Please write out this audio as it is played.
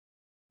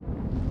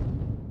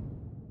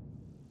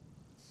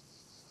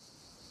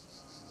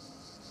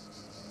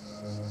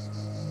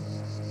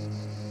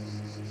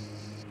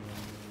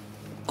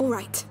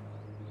right.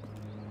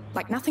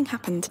 Like nothing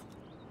happened.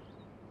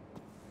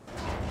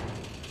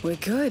 We're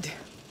good.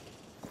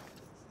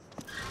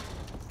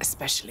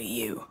 Especially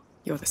you.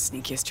 You're the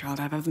sneakiest child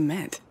I've ever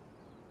met.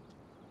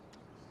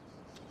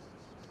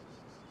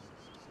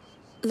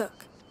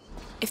 Look,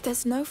 if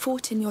there's no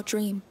fort in your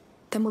dream,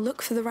 then we'll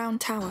look for the round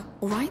tower,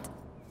 all right?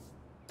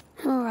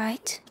 All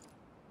right.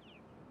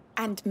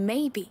 And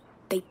maybe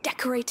they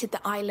decorated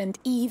the island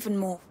even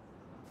more.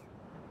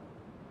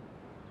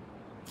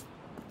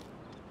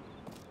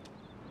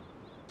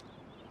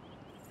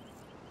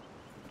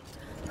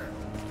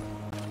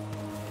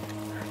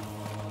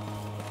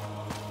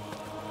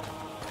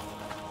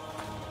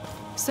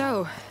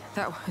 So,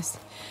 that was...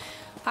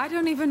 I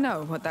don't even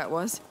know what that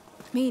was.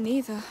 Me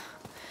neither.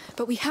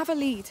 But we have a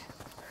lead.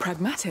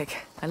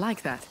 Pragmatic. I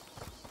like that.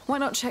 Why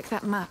not check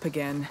that map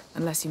again,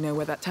 unless you know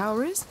where that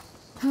tower is?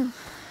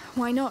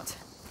 Why not?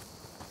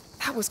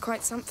 That was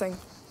quite something.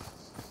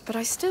 But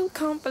I still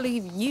can't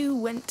believe you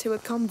went to a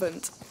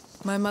convent.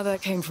 My mother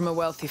came from a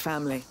wealthy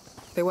family.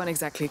 They weren't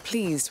exactly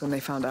pleased when they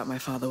found out my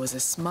father was a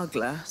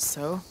smuggler,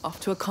 so off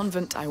to a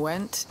convent I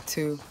went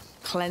to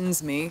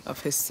cleanse me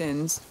of his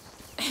sins.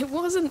 It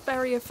wasn't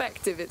very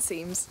effective, it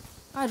seems.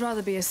 I'd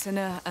rather be a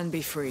sinner and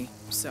be free.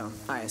 So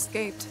I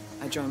escaped,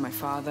 I joined my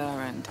father,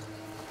 and...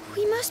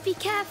 We must be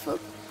careful.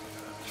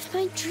 If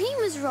my dream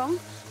was wrong,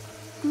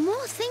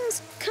 more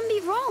things can be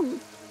wrong.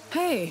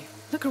 Hey,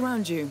 look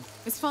around you.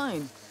 It's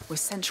fine. We're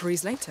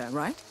centuries later,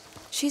 right?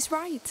 She's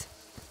right.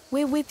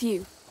 We're with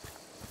you.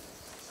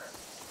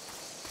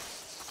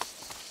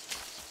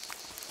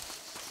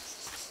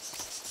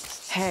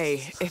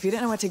 Hey, if you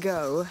don't know where to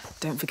go,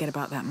 don't forget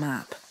about that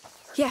map.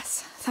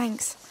 Yes,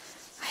 thanks.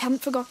 I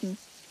hadn't forgotten.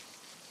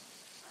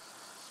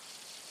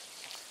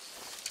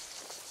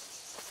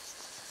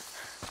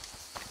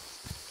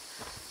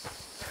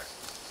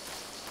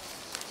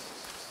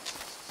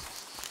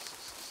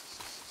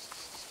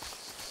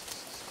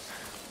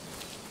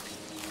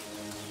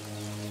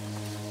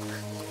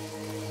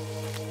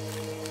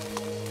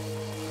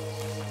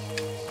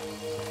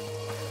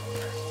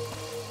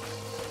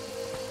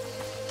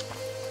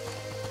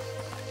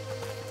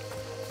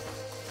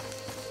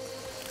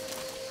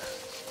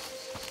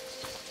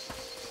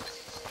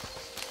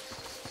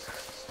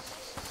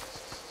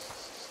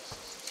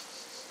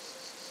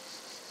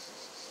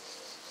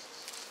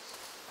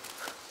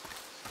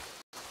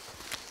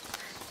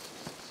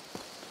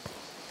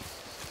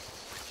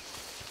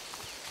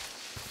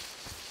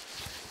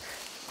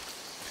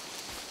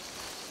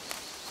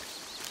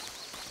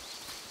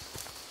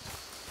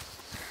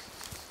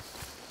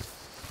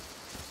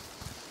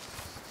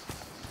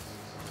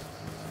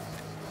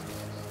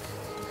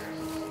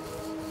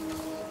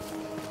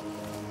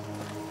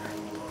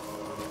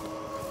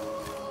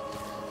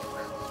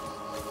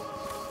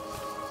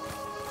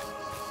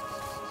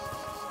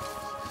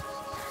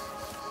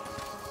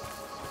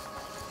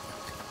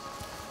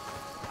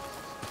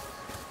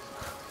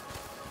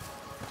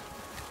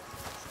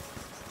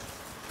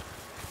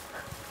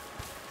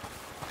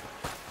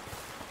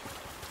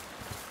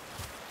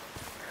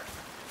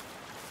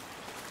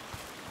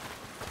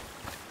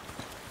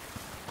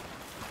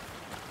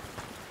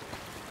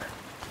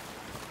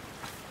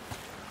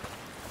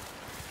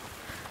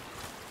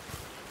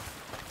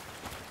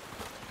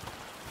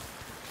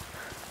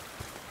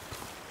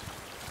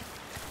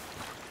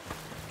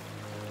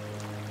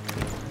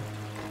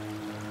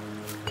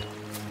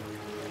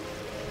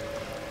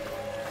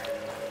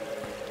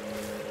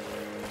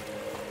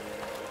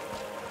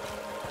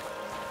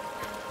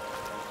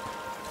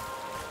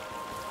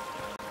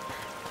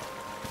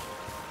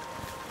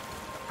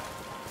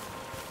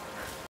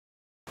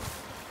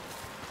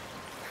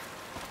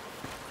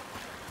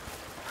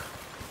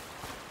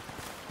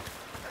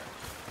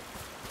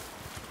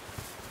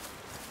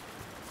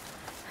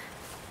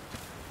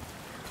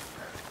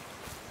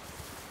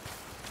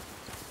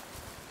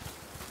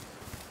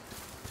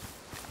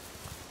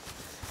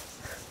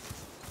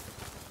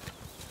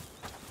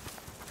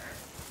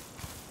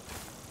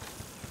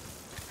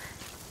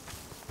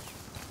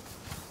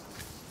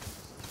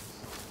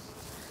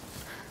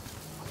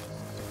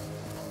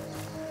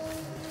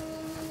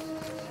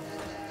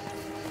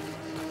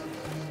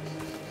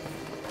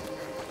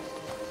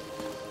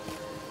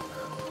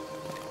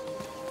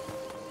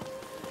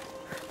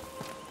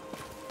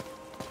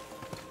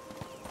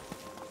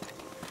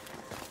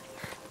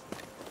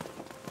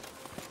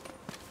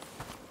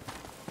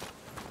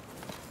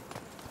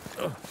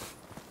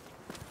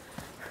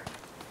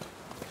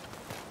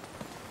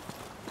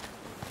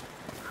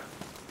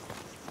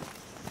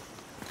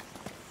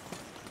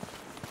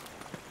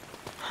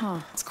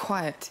 Huh, it's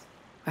quiet.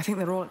 I think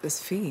they're all at this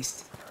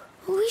feast.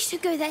 We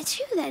should go there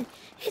too, then.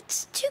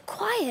 It's too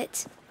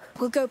quiet.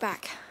 We'll go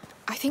back.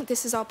 I think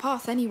this is our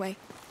path anyway.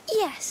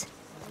 Yes.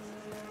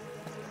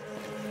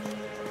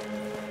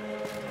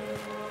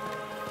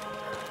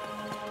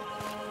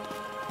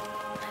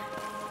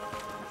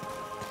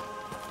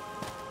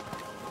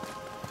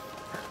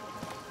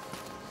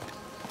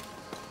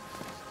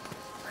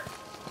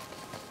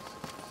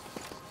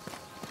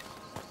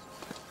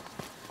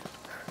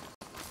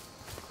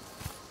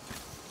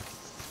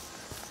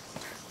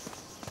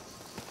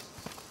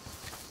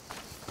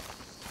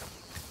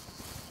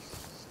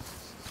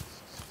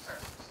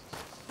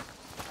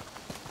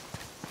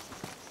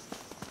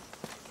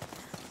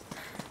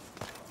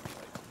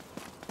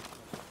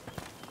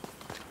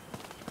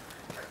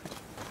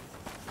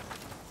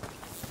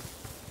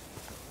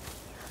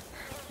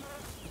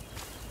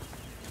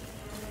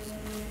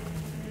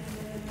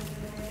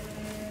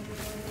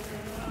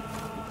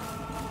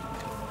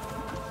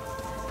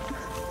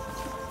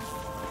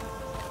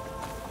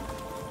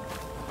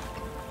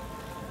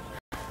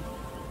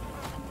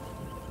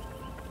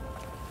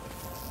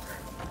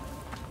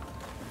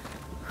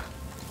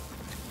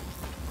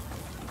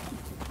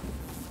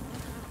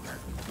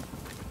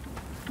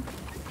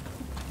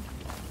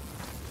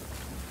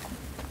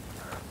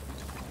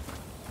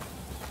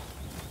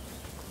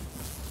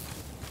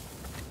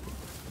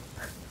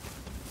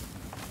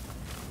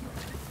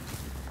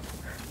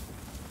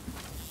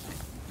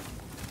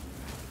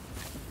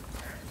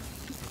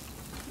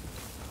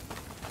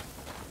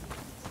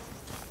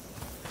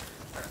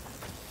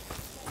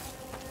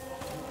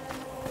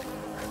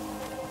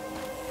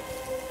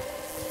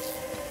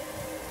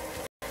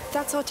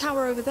 That's our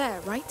tower over there,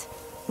 right?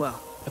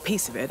 Well, a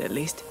piece of it, at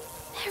least.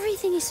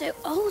 Everything is so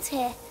old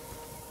here.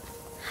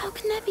 How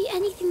can there be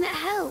anything that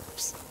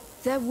helps?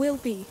 There will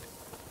be.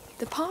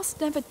 The past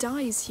never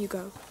dies,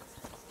 Hugo.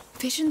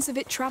 Visions of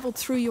it traveled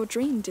through your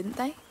dream, didn't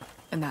they?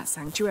 And that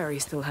sanctuary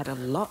still had a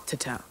lot to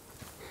tell.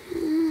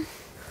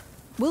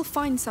 We'll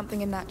find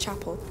something in that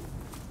chapel.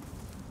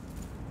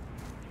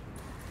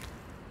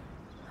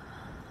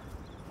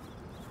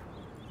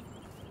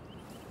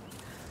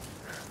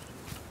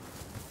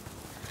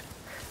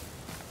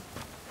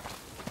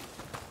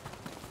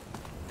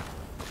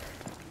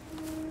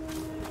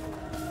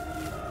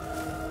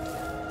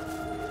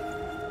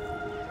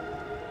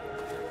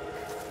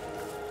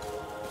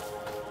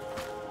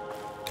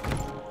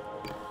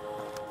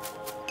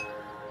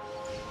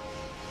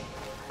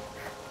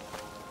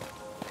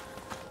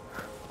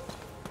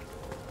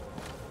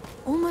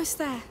 Almost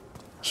there.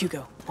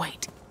 Hugo,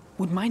 wait.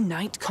 Would my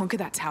knight conquer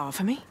that tower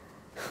for me?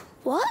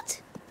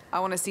 What? I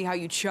want to see how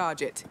you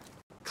charge it.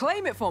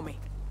 Claim it for me.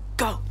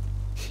 Go!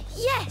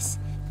 Yes!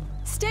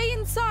 Stay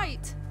in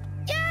sight!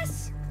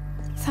 Yes!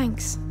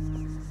 Thanks.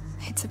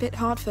 It's a bit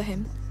hard for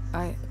him.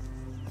 I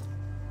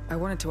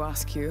wanted to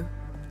ask you,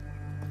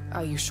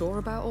 are you sure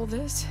about all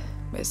this?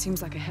 It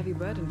seems like a heavy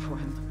burden for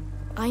him.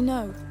 I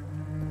know.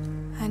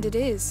 And it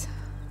is.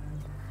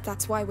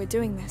 That's why we're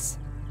doing this.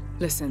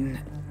 Listen,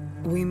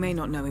 we may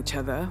not know each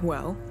other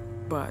well,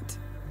 but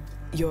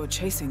you're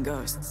chasing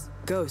ghosts.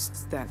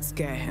 Ghosts that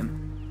scare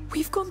him.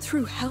 We've gone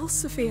through hell,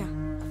 Sophia.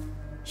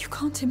 You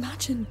can't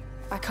imagine.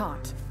 I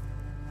can't.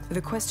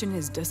 The question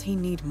is, does he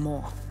need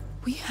more?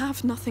 We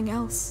have nothing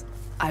else.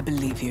 I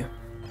believe you.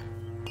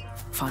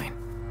 Fine.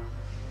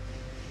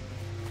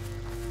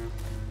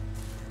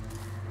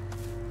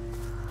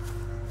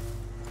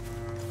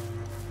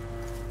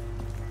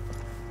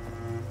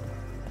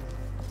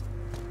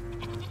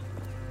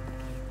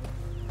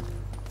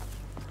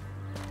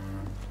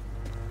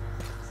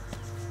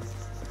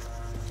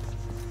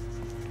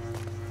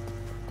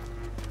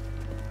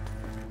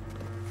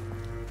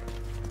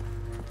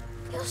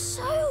 You're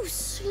so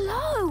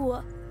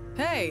slow.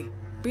 Hey,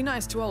 be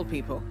nice to old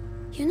people.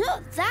 You're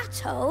not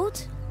that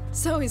old.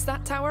 So is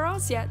that tower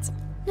ours yet?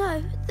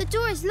 No, the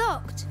door is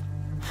locked.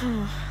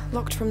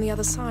 Locked from the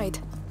other side.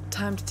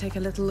 Time to take a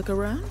little look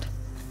around?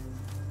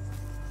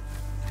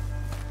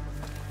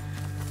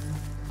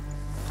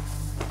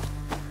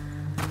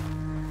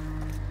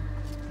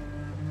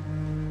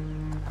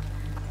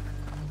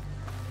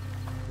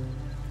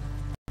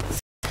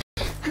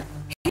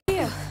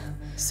 Here.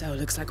 So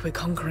looks like we're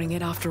conquering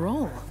it after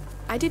all.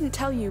 I didn't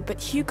tell you, but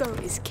Hugo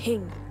is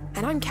king,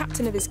 and I'm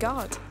captain of his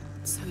guard.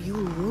 So you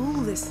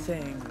rule this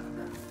thing.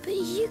 But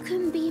you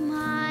can be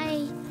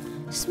my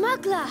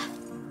smuggler.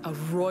 A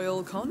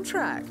royal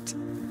contract.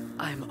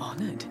 I'm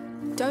honored.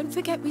 Don't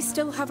forget we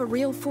still have a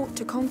real fort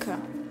to conquer.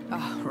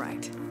 Ah,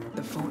 right.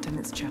 The fort and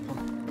its chapel.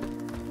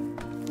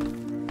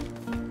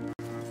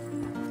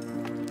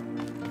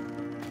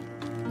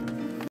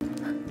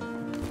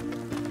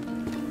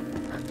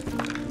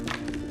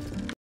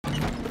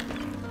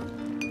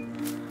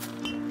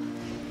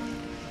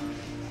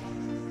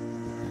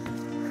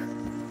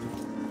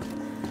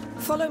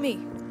 Follow me.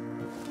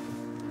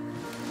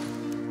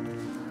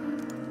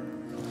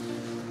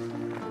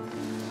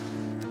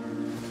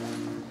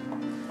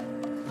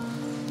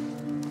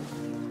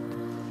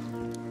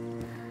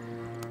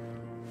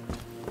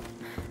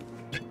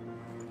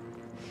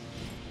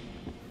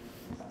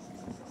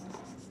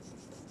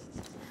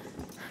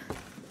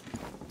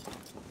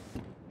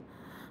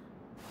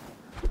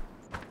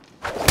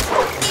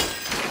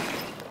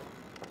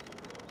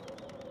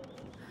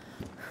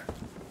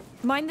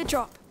 Mind the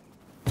drop.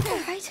 All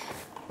right.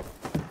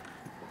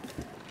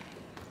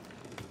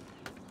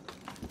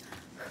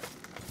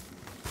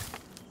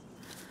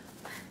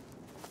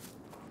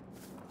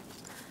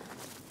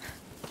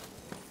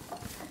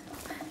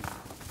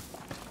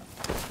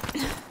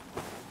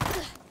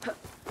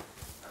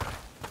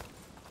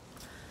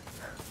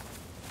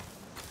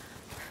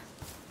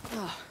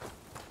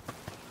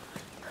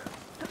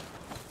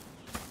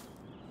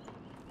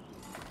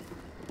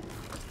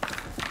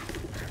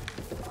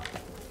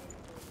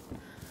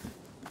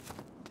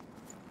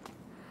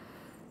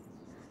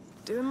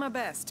 Doing my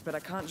best, but I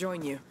can't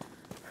join you.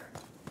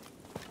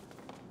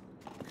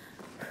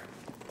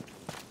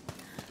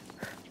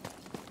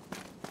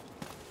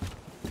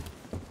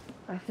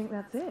 I think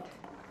that's it.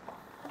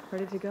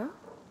 Ready to go?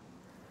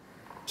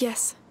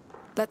 Yes.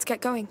 Let's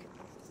get going.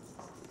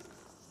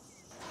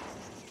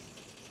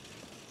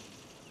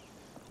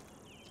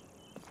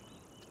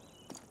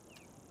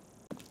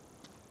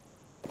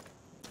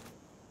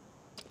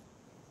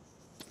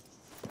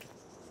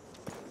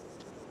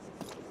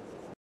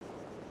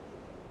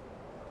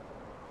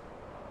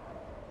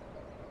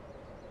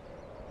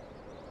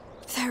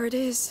 There it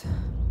is.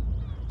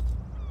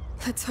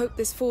 Let's hope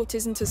this fort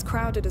isn't as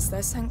crowded as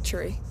their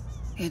sanctuary.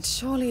 It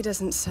surely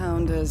doesn't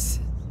sound as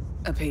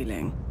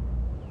appealing.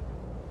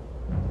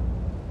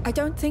 I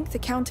don't think the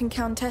Count and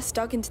Countess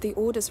dug into the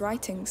Order's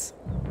writings.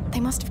 They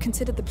must have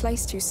considered the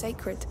place too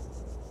sacred.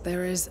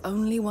 There is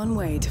only one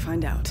way to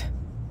find out.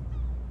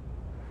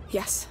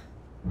 Yes.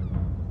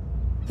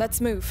 Let's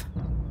move.